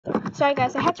Sorry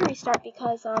guys, I had to restart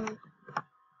because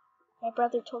my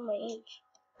brother told my age.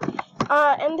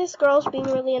 And this girl's being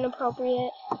really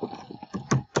inappropriate.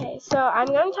 Okay, so I'm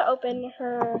going to open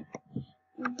her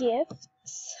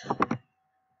gifts.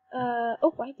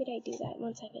 Oh, why did I do that?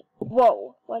 1 second.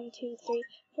 Whoa. 1, 2, 3,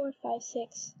 4, 5,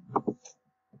 6,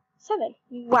 7.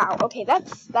 Wow. Okay,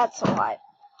 that's a lot.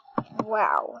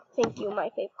 Wow. Thank you, my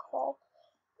fave call.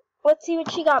 Let's see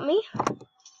what she got me.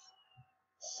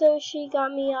 So she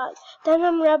got me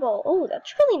Denim Rebel. Oh,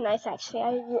 that's really nice actually.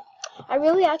 I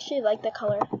really actually like the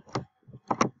color.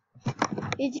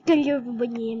 It's color of a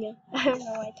banana. I don't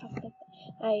know why I talked like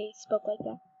that. I spoke like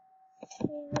that.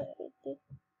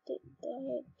 The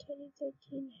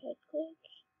 2013 head glitch.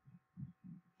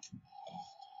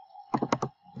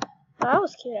 Oh, that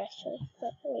was cute actually.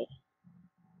 But wait.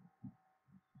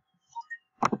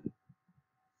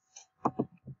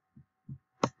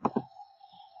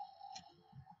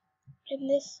 And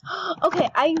this, okay,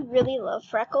 I really love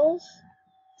freckles.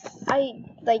 I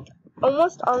like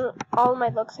almost all my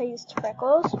looks I used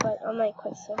freckles, but on my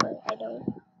Quicksilver I don't.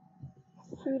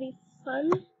 Fruity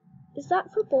Fun, is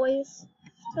that for boys?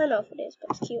 I don't know if it is,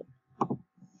 but it's cute.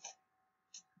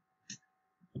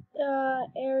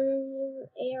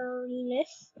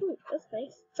 Airiness. Ooh, that's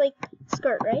nice. It's like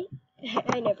skirt, right?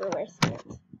 I never wear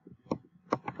skirts,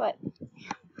 but.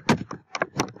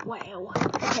 Wow.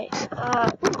 Okay,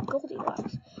 ooh,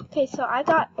 Goldilocks. Okay, so I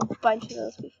got a bunch of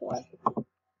those before.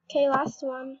 Okay, last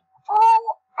one.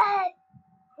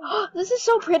 Oh, this is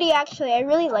so pretty, actually. I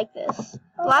really like this.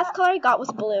 The last color I got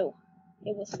was blue.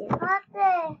 It was weird.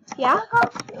 Yeah? Look how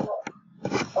cute.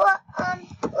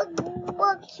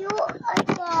 What cute I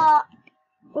got.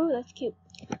 Ooh, that's cute.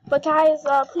 But guys,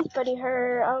 please buddy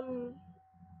her,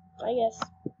 I guess,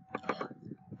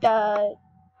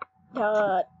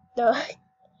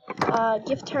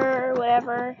 gift her,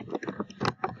 whatever.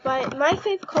 But my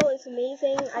fave call is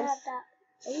amazing.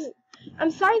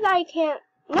 I'm sorry that I can't.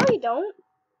 No, you don't.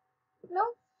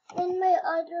 No, in my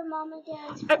other mom and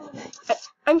dad's phone.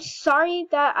 I'm sorry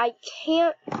that I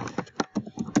can't.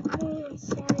 I'm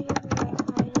sorry that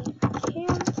I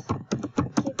can't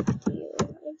gift you.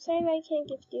 I'm sorry that I can't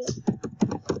gift you.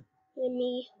 Let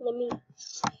me.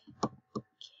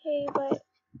 Okay, but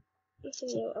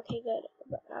continue. Okay, good.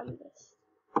 But this.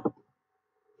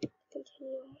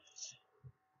 Continue.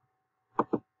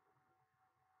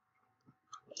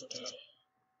 Okay.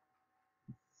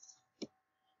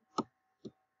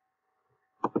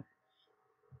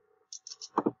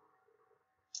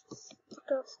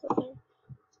 Girl's still there.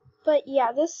 But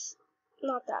yeah,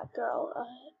 not that girl.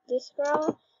 This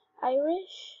girl,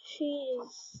 Irish, she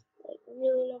is like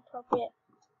really inappropriate.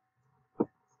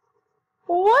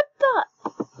 What the?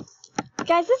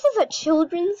 Guys, this is a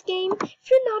children's game. If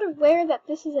you're not aware that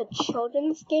this is a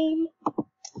children's game,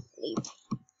 leave.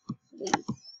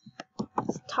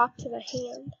 Let's talk to the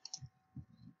hand.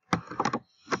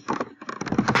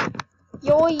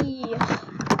 Yoy!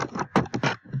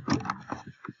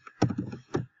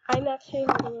 I'm actually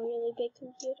holding a really big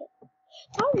computer.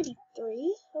 It's already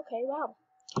 3? Okay, wow.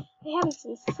 I haven't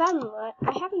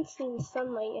seen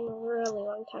sunlight in a really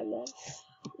long time then.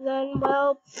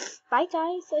 Well, bye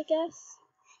guys, I guess.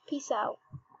 Peace out.